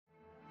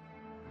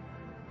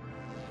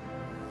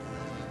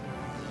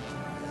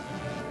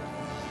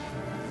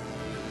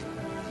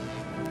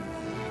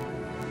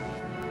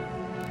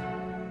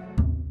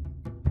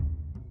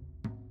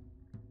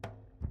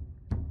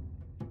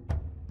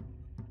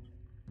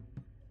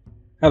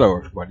Hello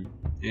everybody,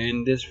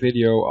 in this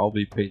video I'll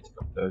be painting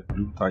up the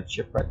Gloomtide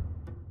Shipwreck.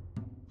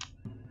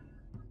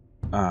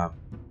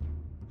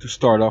 To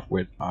start off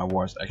with, I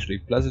was actually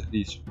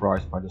pleasantly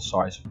surprised by the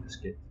size of this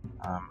kit.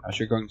 As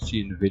you're going to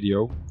see in the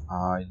video,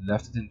 I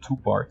left it in two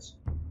parts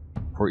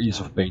for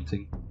ease of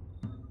painting.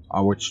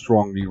 I would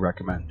strongly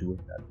recommend doing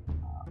that.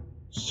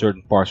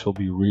 Certain parts will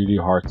be really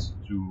hard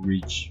to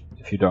reach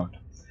if you don't.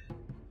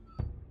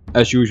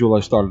 As usual,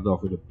 I started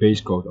off with a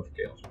base coat of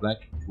Chaos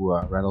Black through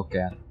a rattle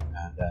can,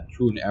 and then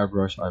through an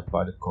airbrush I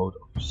applied a coat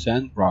of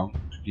sand brown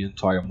to the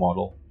entire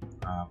model.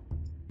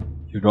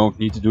 You don't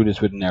need to do this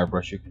with an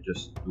airbrush, you can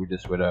just do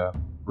this with a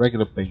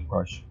regular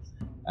paintbrush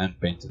and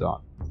paint it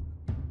on.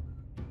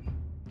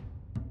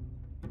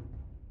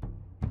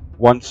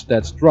 Once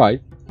that's dry,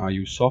 I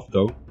use soft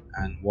dough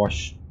and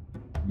wash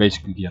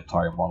basically the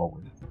entire model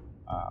with it.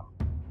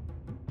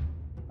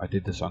 I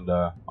did this on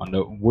the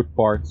wood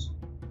parts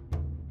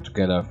to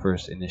get a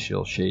first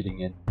initial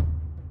shading in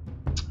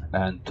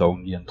and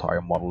tone the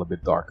entire model a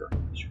bit darker,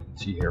 as you can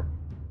see here.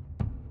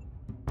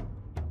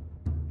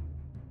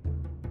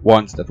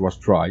 Once that was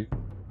dry,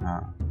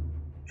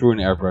 through an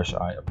airbrush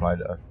I applied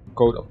a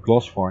coat of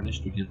gloss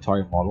varnish to the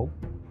entire model.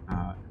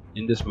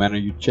 In this manner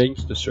you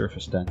change the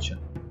surface tension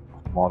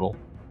of the model,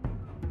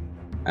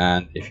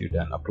 and if you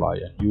then apply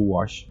a new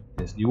wash,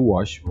 this new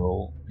wash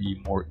will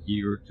be more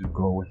eager to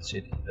go and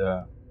sit in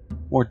the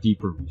more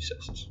deeper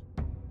recesses.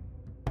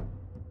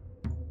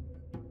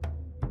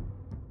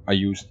 I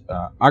used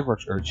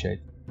Airbrush Earthshade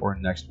for a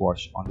next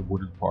wash on the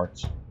wooden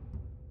parts.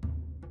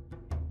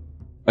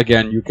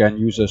 Again, you can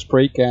use a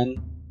spray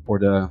can for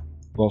the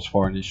gloss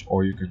varnish,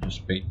 or you can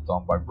just paint it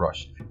on by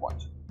brush if you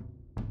want.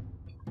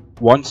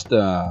 Once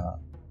the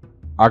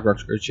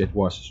Airbrush Earthshade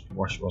wash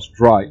was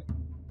dry,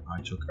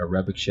 I took a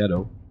Arabic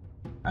shadow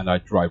and I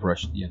dry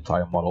brushed the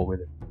entire model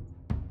with it.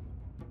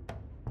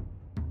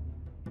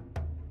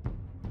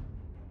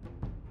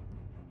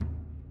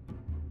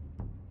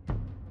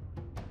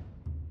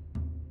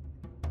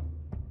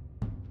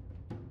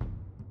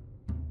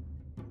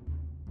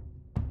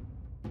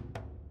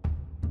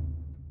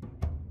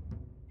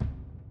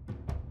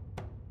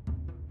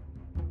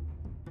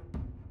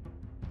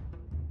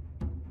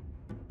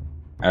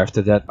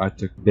 After that I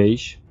took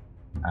beige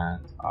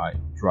and I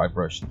dry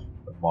brushed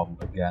the model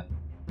again.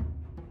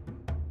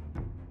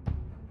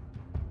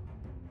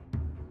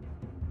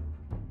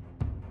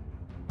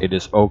 It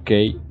is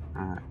okay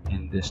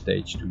in this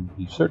stage to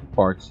leave certain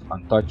parts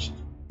untouched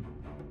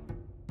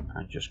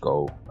and just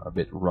go a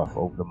bit rough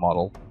over the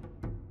model.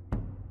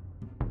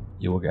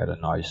 You will get a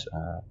nice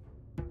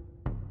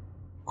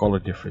color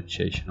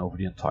differentiation over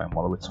the entire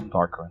model with some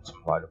darker and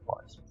some lighter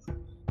parts.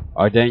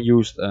 I then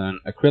used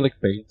an acrylic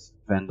paint,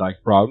 Van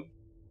Dyke Brown,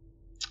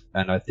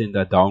 and I thinned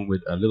that down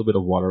with a little bit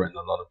of water and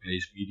a lot of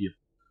glaze medium.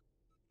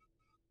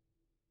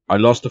 I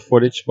lost the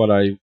footage, but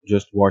I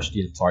just washed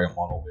the entire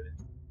model with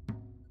it.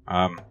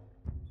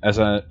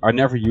 I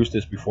never used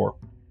this before.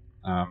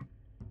 I'm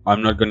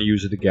not going to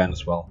use it again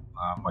as well.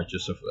 I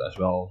just as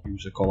well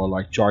use a color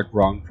like Charred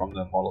Brown from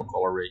the model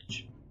color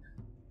range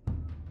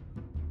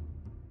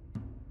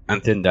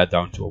and thin that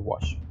down to a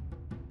wash.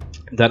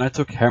 Then I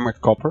took hammered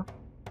copper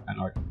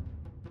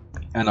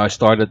and I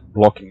started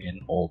blocking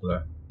in all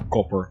the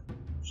copper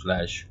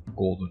 /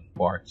 golden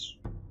parts.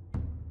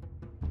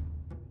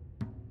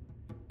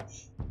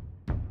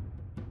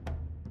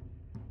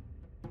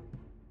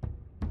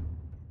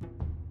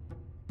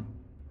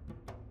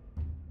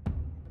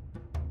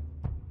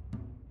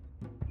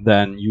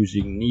 Then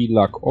using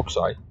Nilak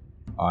oxide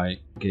I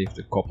gave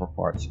the copper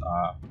parts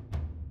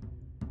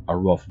a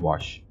rough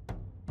wash.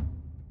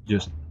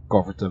 Just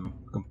covered them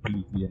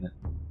completely in it.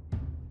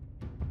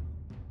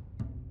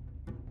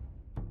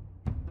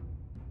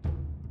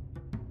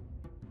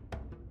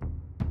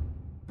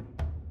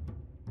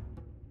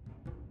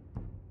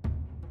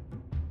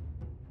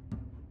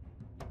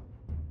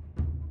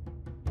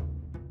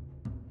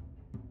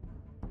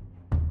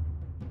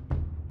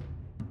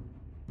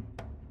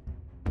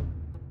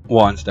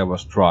 Once that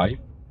was dry,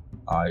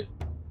 I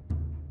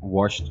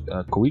washed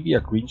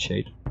Coelia green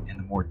shade in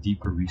the more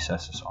deeper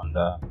recesses on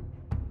the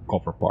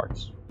copper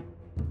parts.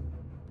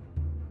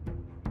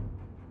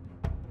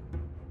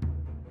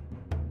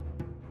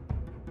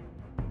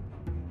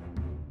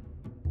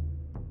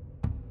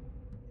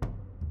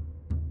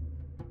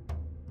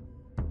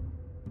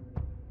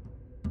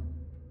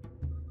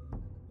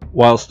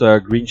 Whilst the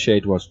green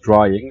shade was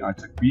drying, I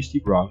took Beastie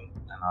Brown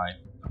and I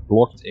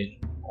blocked in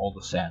all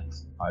the sand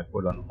I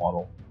put on the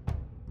model.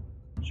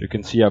 So you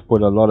can see I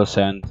put a lot of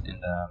sand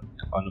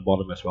on the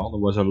bottom as well. There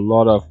was a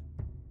lot of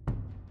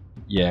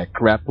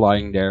crap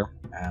lying there,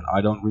 and I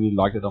don't really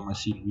like it on my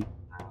scenery.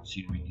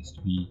 Scenery needs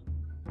to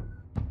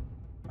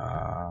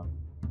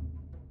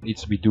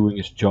be doing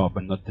its job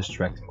and not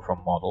distracting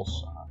from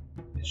models.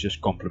 It's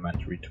just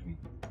complementary to me.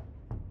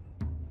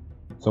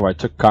 So I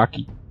took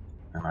khaki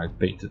and I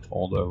painted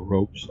all the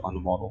ropes on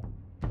the model.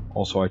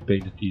 Also I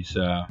painted these,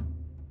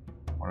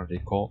 what are they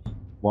called?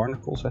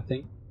 Barnacles, I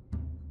think,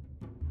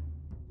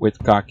 with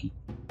khaki.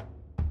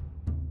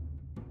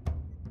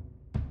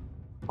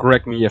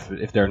 Correct me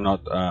if they're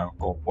not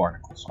called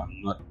barnacles.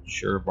 I'm not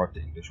sure about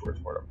the English word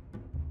for them.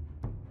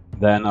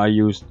 Then I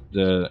used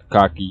the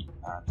khaki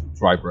to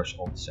dry brush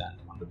all the sand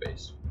on the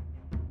base.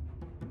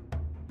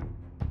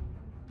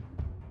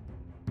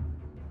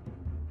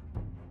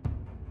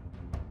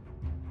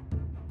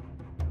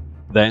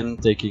 Then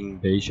taking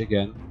beige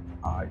again,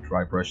 I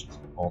dry brushed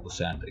all the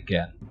sand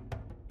again,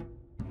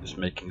 just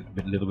making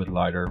it a little bit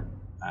lighter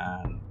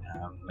and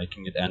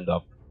making it end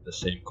up the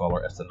same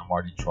color as the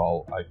Namardi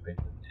trawl I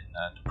painted in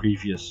the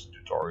previous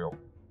tutorial.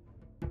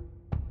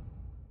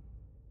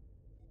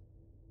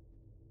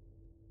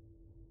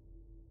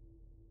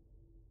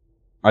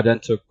 I then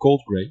took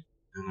cold gray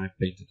and I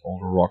painted all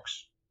the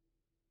rocks.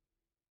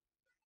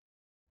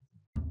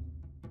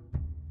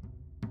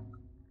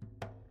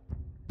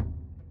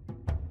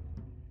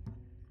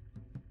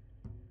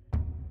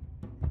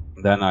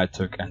 Then I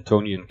took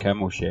Antonian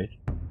camo shade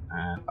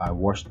and I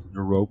washed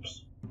the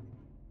ropes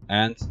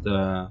and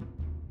the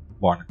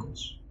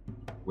barnacles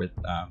with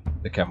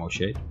the camo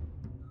shade.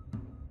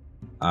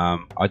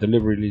 I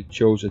deliberately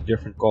chose a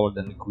different color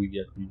than the green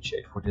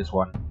shade for this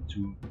one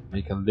to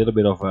make a little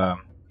bit of a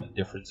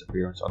different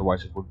appearance,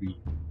 otherwise it would be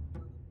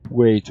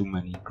way too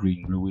many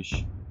green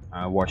bluish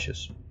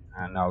washes,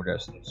 and now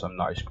there's some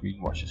nice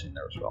green washes in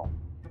there as well.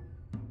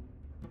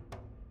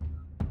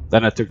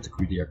 Then I took the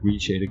green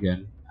shade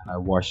again and I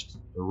washed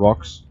the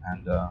rocks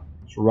and the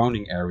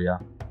surrounding area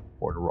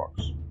for the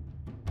rocks.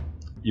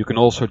 You can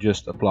also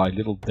just apply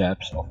little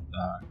dabs of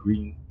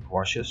green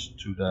washes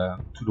to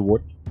the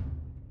wood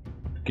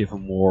to give a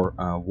more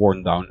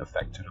worn down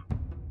effect to them.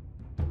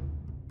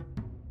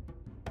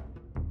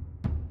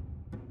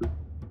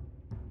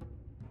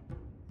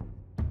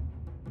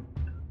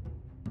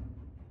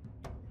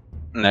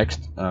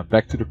 Next,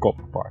 back to the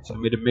copper parts. I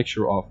made a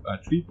mixture of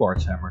 3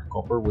 parts hammered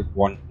copper with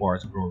 1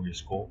 part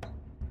glorious gold,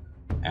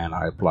 and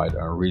I applied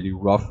a really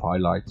rough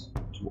highlight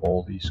to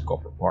all these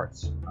copper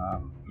parts,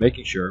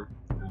 making sure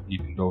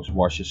leaving those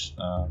washes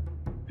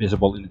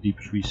visible in the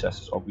deepest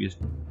recesses,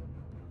 obviously,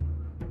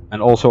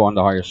 and also on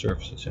the higher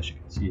surfaces, as you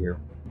can see here.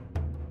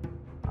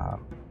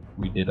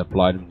 We did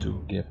apply them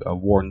to give a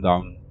worn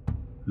down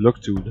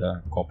look to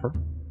the copper,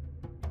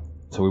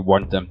 so we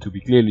want them to be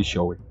clearly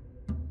showing.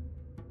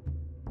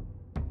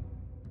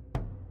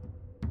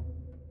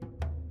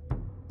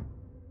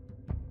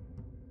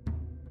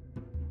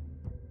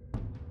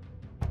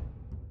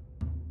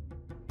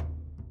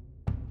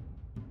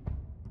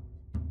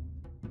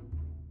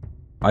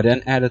 I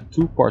then added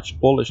 2 parts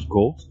polished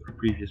gold to the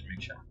previous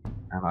mixture,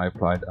 and I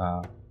applied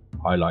a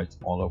highlight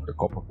all over the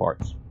copper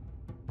parts.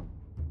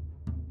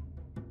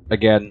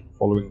 Again,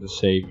 following the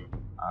same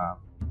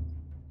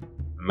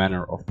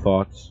manner of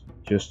thoughts,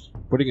 just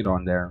putting it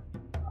on there,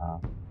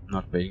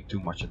 not paying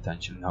too much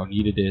attention how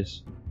neat it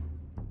is.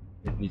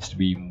 It needs to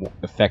be more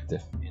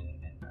effective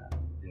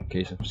in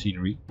case of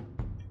scenery.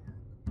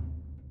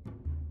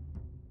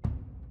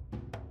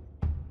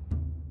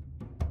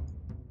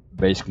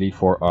 Basically,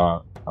 for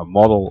a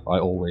model, I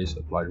always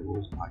apply the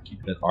rule. I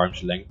keep it at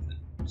arm's length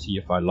and see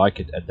if I like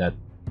it at that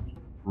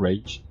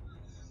range.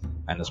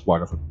 And as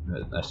part of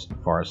as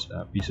far as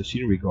a piece of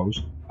scenery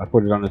goes, I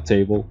put it on the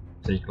table,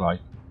 take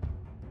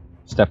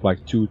step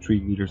like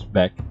 2-3 meters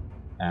back,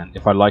 and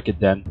if I like it,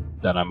 then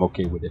I'm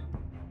okay with it.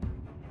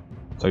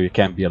 So you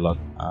can be a lot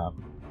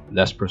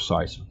less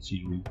precise on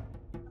scenery.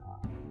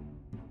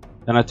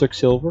 Then I took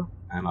silver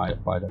and I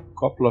applied a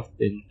couple of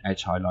thin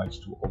edge highlights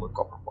to all the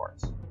copper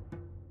parts.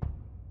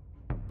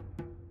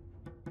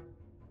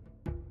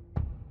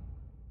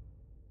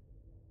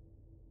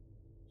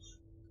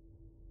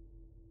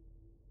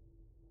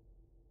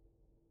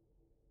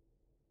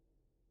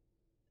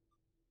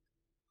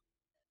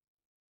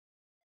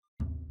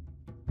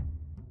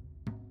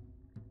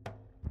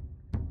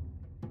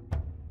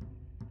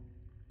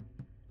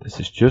 This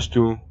is just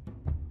to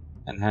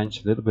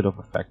enhance a little bit of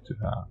effect to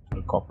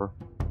the copper,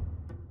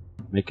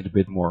 make it a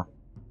bit more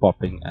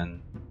popping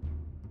and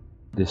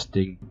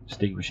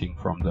distinguishing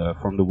from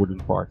the wooden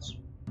parts.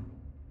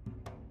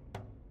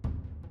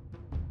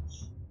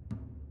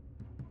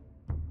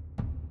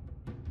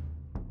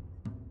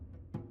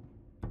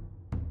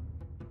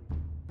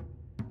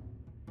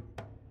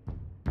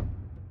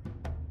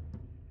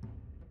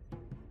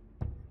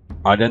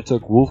 I then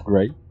took wolf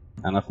gray,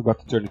 and I forgot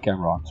to turn the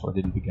camera on, so I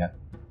did it again.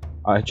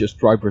 I just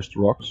dry brushed the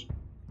rocks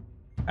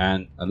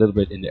and a little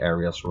bit in the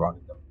area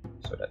surrounding them,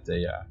 so that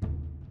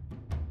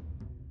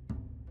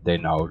they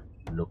now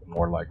look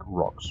more like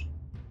rocks.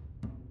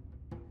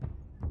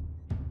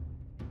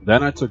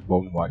 Then I took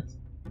bone white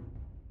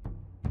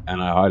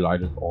and I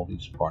highlighted all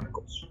these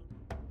barnacles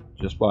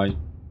just by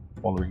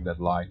following that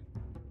line.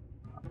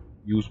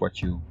 Use what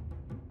you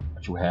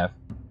have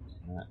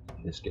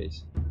in this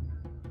case,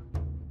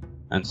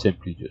 and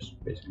simply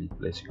just basically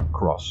placing a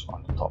cross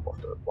on the top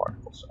of the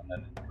barnacles, and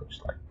then it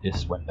looks like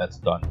this when that's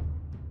done.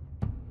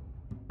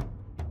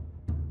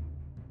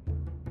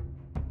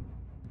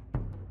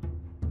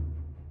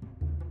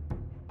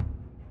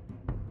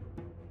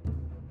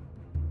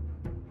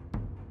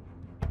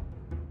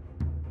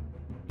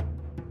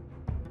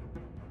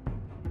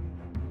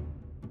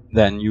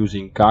 Then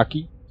using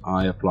khaki,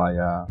 I apply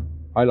a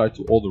highlight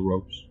to all the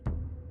ropes,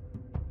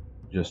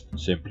 just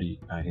simply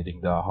hitting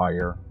the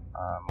higher,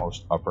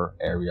 most upper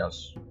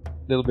areas a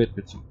little bit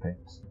with some paint,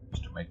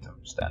 just to make them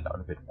stand out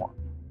a bit more.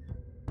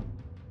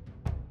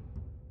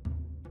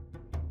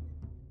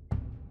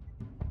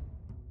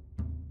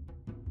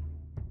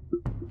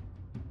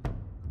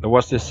 There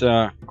was this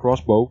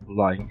crossbow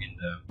lying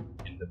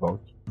in the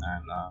boat,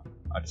 and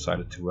I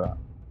decided to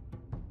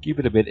keep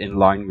it a bit in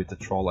line with the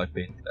troll I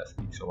painted last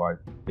week, so I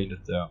painted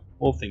the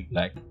whole thing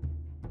black.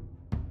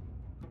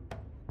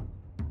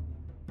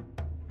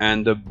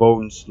 And the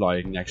bones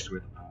lying next to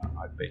it,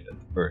 I painted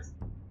earth.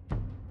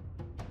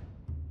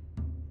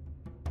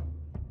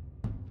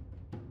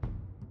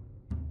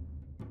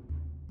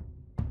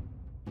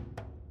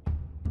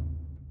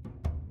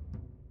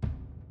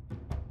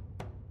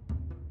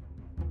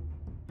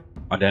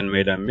 I then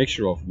made a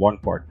mixture of 1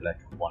 part black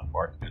and 1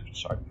 part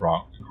anthracite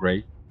brown,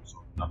 gray,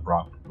 so not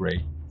brown, but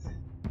gray.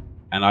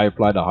 And I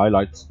applied a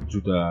highlight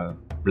to the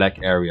black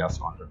areas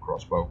on the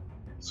crossbow.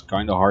 It's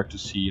kind of hard to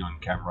see on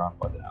camera,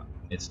 but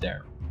it's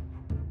there.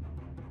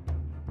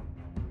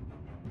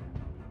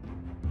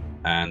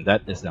 And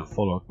that is then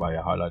followed by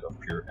a highlight of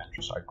pure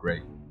anthracite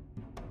gray.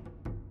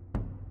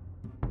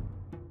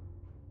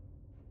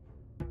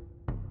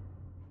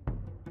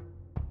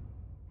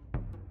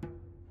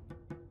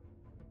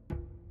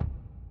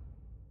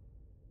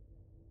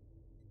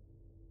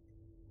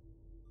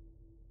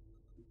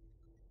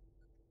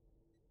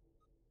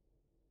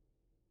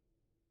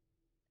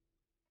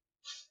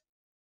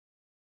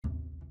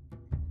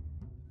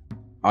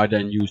 I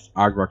then used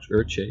Airbrush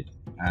Earthshade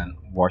and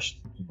washed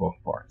the bone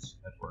parts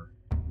that were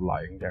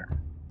lying there.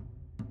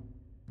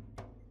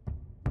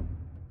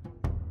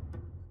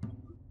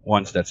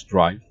 Once that's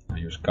dry, I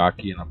use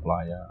khaki and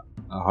apply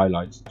a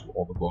highlight to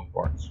all the bone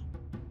parts.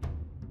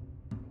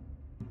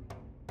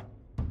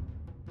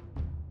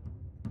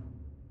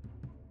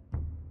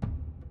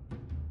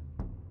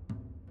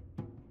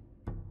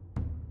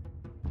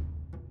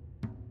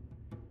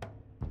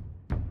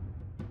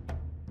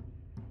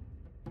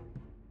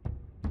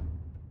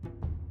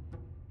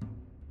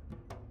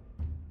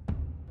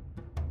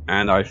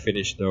 And I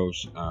finished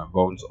those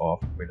bones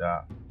off with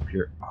a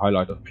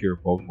highlight of pure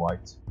bone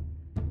white.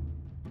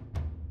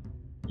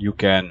 You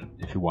can,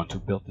 if you want to,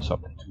 build this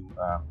up into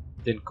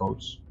thin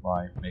coats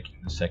by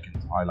making the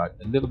second highlight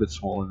a little bit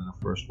smaller than the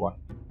first one.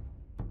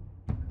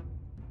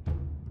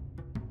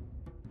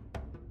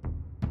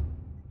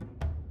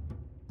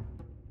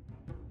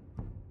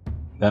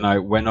 Then I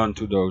went on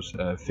to those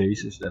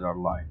faces that are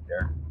lying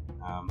there.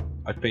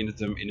 I painted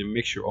them in a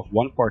mixture of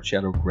 1 part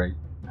shadow gray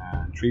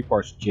and 3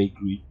 parts jade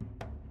green.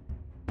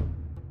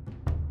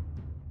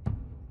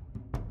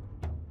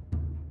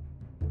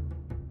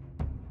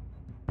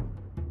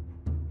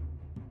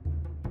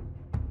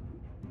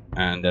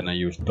 And then I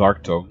used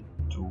dark tone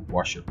to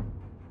wash it.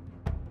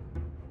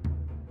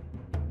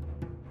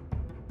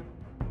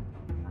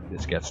 And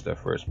this gets the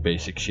first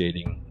basic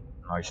shading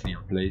nicely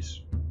in place.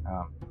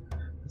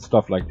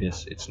 Stuff like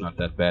this, it's not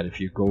that bad. If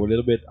you go a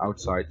little bit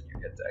outside, you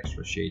get the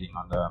extra shading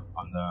on the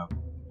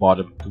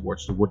bottom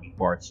towards the wooden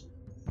parts.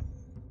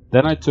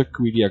 Then I took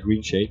really a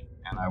green shade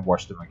and I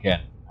washed them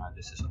again.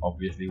 This is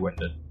obviously when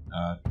the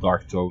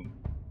dark tone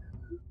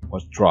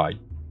was dry.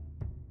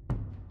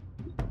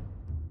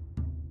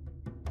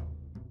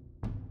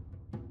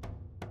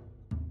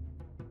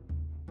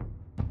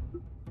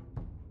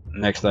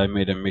 Next I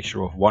made a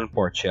mixture of 1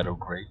 part shadow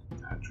gray,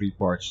 3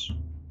 parts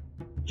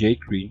jade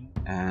green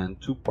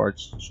and 2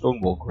 parts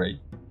stonewall gray,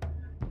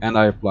 and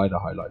I applied the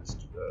highlights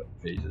to the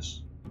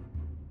faces.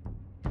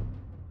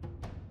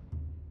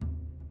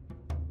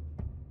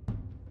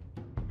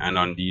 And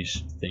on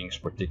these things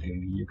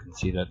particularly, you can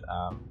see that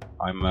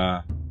I'm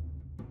not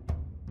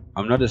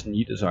as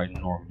neat as I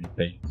normally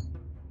paint,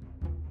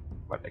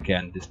 but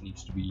again, this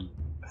needs to be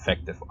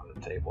effective on the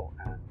table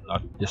and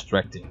not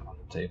distracting on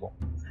the table.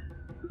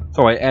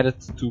 So I added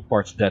 2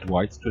 parts dead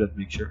white to that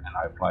mixture and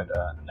I applied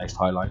the next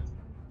highlight.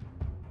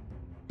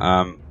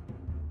 I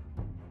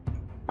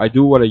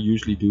do what I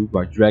usually do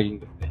by dragging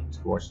the paint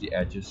towards the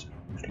edges,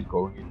 usually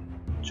going in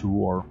 2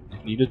 or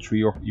if needed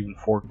 3 or even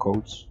 4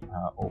 coats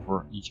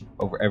over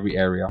every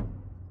area,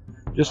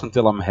 just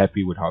until I'm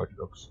happy with how it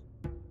looks.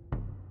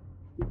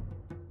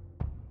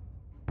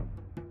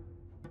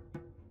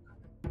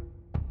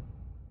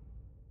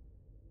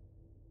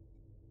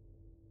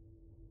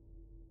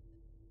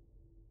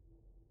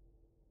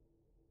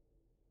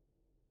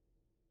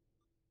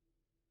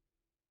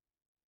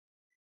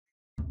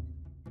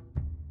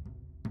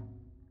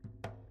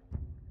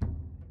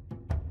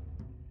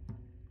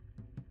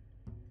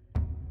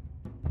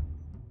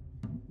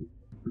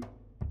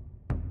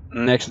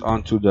 Next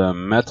onto the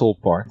metal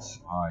parts,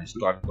 I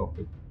started off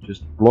with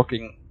just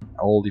blocking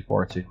all the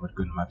parts in with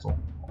gunmetal.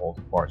 All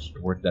the parts,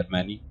 there weren't that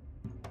many.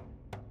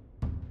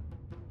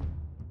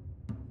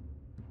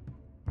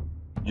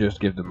 Just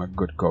give them a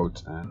good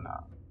coat and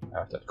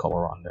have that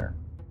color on there.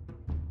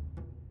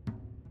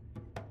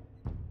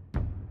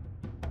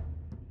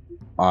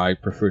 I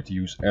prefer to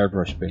use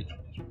airbrush paint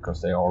for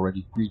because they are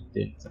already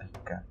pre-thinned and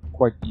you can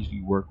quite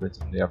easily work with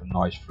them. They have a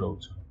nice flow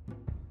to them.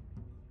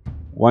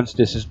 Once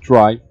this is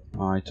dry,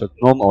 I took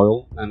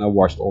non-oil and I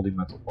washed all the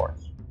metal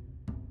parts,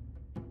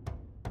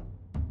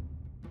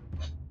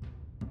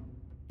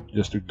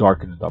 just to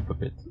darken it up a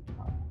bit.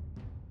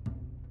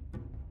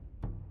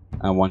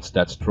 And once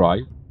that's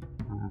dry,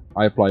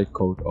 I apply a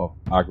coat of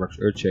Airbrush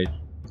Earthshade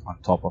on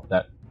top of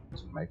that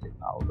to make it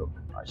now look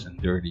nice and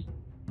dirty.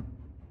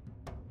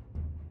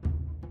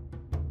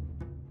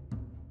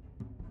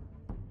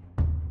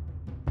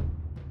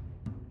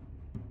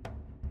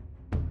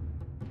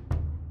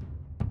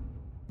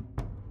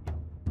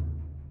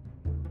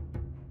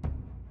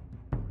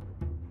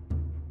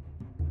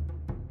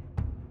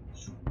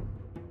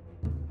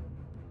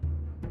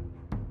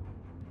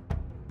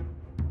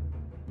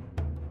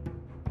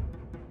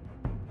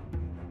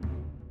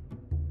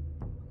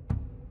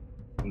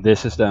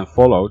 This is then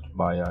followed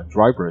by a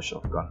dry brush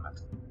of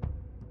gunmetal.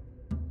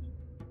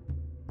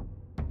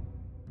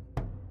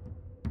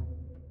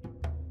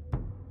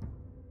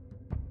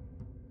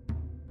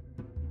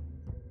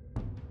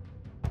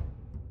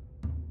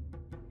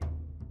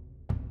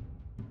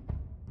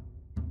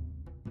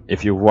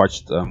 If you've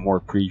watched more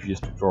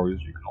previous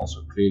tutorials, you can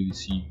also clearly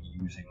see me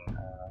using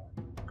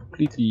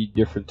completely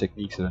different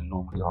techniques that I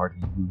normally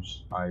hardly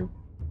use. I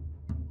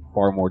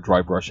far more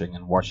dry brushing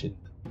and washing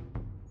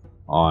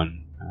on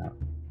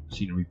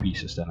scenery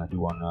pieces than I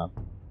do on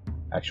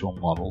actual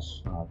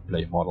models,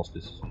 play models.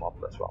 This is a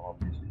model as well,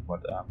 obviously,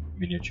 but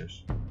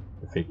miniatures,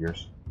 the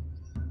figures.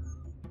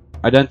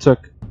 I then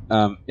took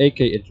AK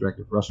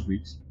Interactive Rust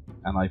Grease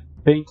and I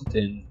painted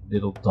in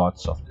little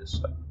dots of this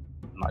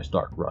nice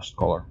dark rust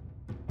color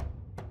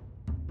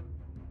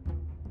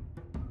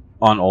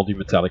on all the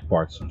metallic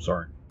parts. I'm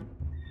sorry.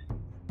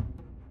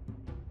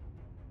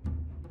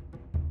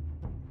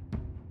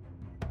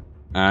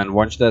 And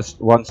once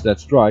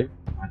that's dry,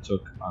 I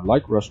took a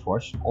light rust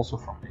wash, also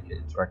from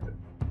AK Interactive,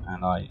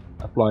 and I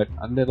applied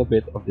a little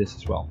bit of this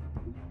as well.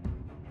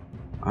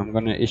 I'm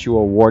gonna issue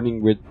a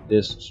warning with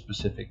this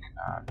specific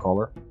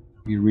color.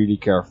 Be really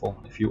careful.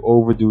 If you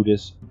overdo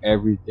this,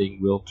 everything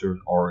will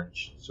turn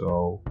orange.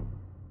 So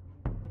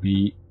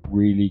be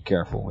really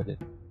careful with it.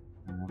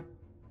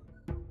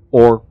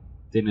 Or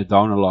thin it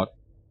down a lot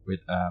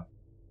with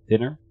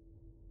thinner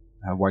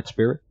white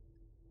spirit,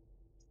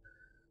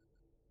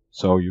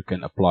 so you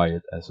can apply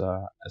it as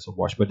a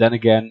wash. But then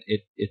again,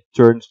 it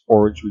turns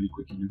orange really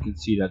quickly. You can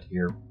see that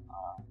here,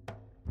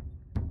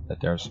 that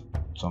there's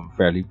some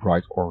fairly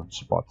bright orange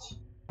spots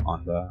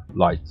on the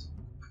light.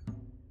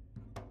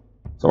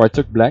 So I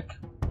took black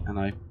and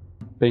I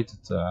painted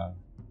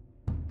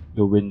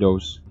the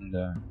windows in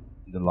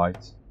the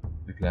light,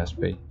 the glass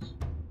panes.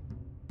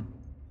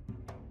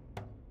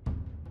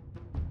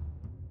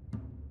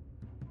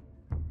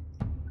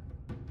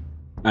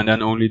 And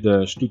then only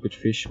the stupid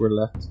fish were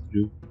left to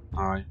do.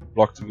 I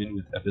blocked them in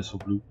with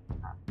abyssal blue.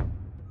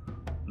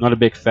 Not a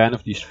big fan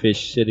of these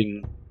fish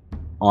sitting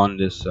on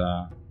this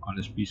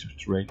piece of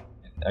terrain.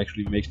 It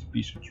actually makes the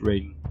piece of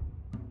terrain,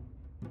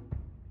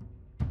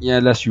 yeah,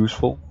 less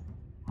useful.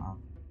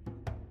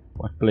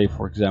 I play,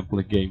 for example,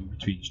 a game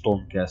between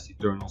Stormcast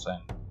Eternals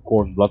and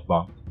Khorne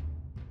Bloodbound.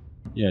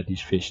 Yeah,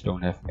 these fish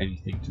don't have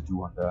anything to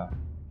do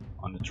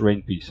on the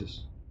terrain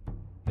pieces.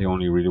 They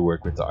only really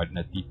work with the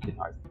Idonet Deepkin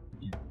item.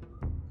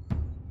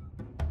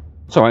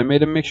 So I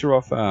made a mixture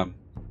of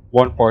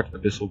 1 part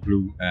abyssal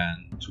blue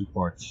and 2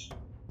 parts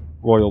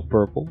royal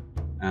purple,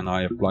 and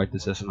I applied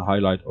this as a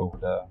highlight over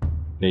the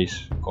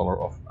base color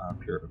of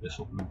pure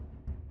abyssal blue.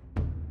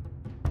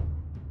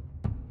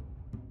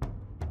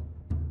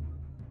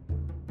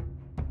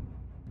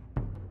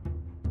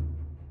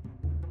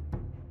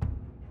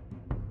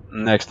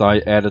 Next I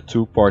added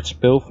 2 parts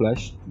pale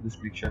flesh to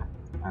this mixture,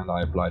 and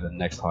I applied the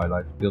next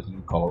highlight, building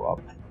the color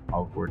up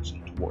outwards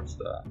and towards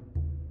the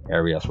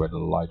areas where the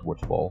light would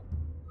fall.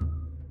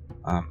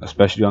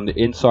 Especially on the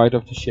inside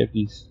of the ship,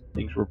 these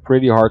things were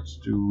pretty hard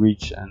to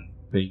reach and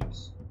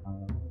paint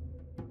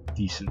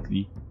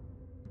decently.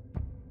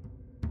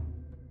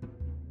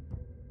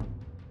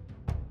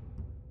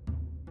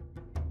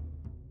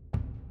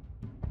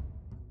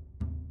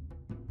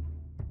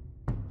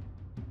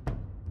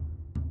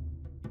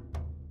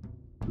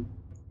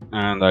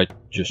 And I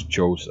just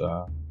chose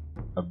a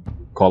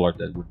color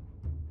that would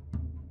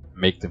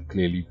make them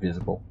clearly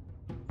visible.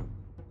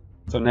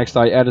 So next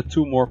I added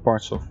 2 more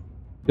parts of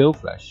pale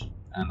flesh,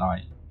 and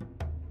I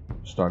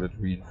started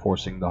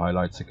reinforcing the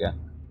highlights again,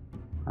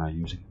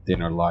 using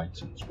thinner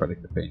lines and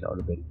spreading the paint out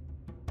a bit.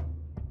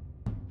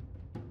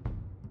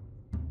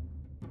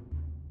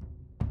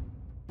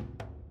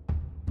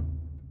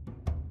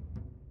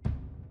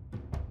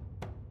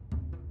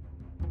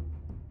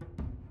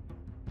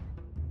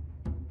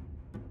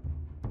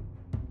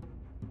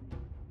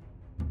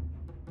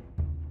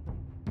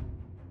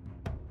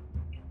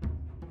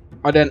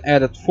 I then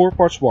added 4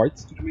 parts white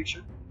to the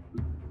mixture,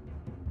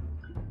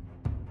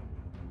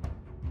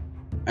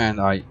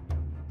 and I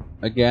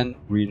again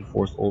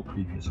reinforced all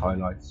previous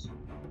highlights,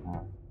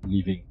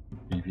 leaving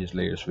previous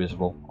layers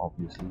visible,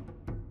 obviously,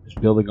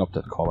 just building up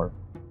that color.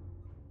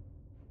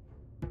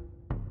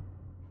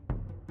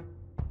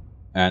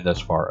 And as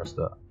far as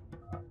the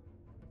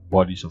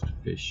bodies of the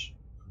fish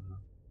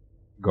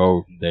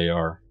go, they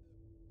are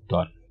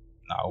done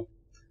now.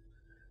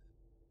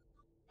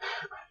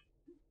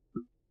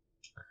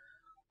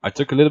 I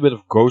took a little bit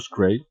of ghost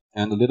gray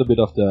and a little bit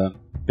of the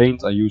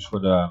paint I used for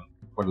the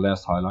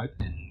last highlight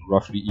in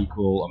roughly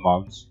equal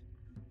amounts,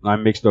 and I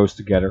mixed those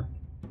together,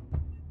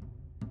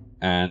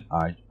 and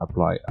I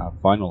apply a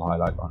final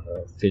highlight on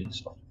the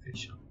fins of the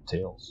fish,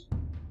 tails,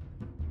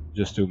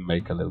 just to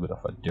make a little bit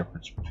of a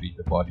difference between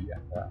the body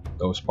and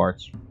those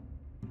parts.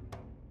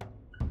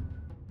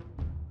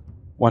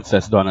 Once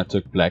that's done, I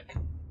took black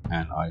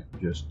and I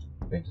just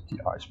painted the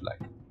eyes black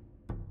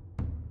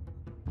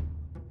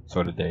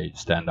so that they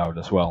stand out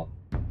as well.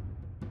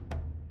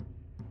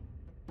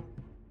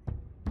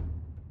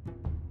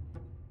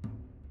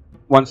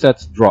 Once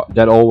that's dry,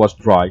 that all was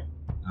dry,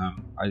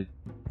 I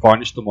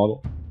varnished the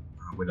model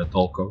with a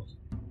dull coat.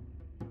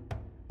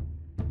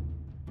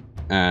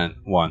 And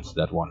once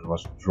that one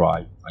was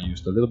dry, I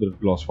used a little bit of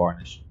gloss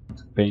varnish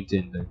to paint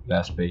in the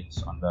glass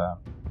paints on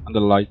the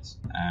light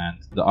and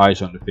the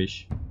eyes on the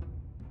fish.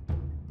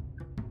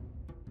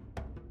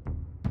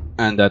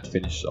 And that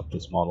finishes up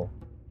this model.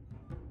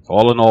 So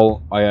all in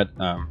all, I had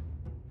a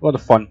lot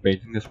of fun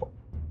painting this one.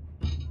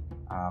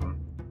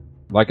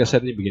 Like I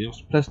said in the beginning, I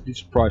was pleasantly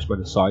surprised by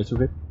the size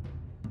of it,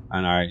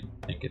 and I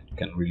think it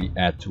can really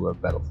add to a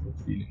battlefield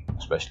feeling,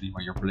 especially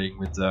when you're playing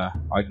with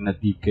Idle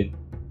Deepkin.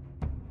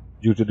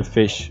 Due to the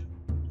fish,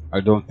 I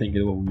don't think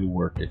it will really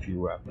work if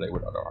you play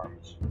with other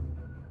armies,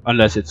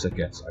 unless it's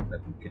against Idle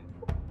Deepkin.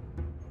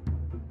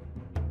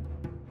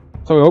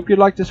 So I hope you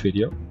liked this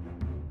video.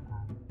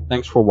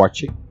 Thanks for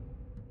watching.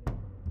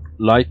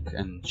 Like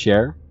and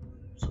share,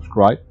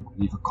 subscribe,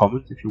 leave a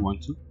comment if you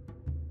want to,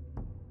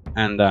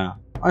 and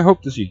I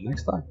hope to see you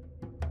next time.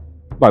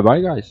 Bye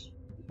bye guys.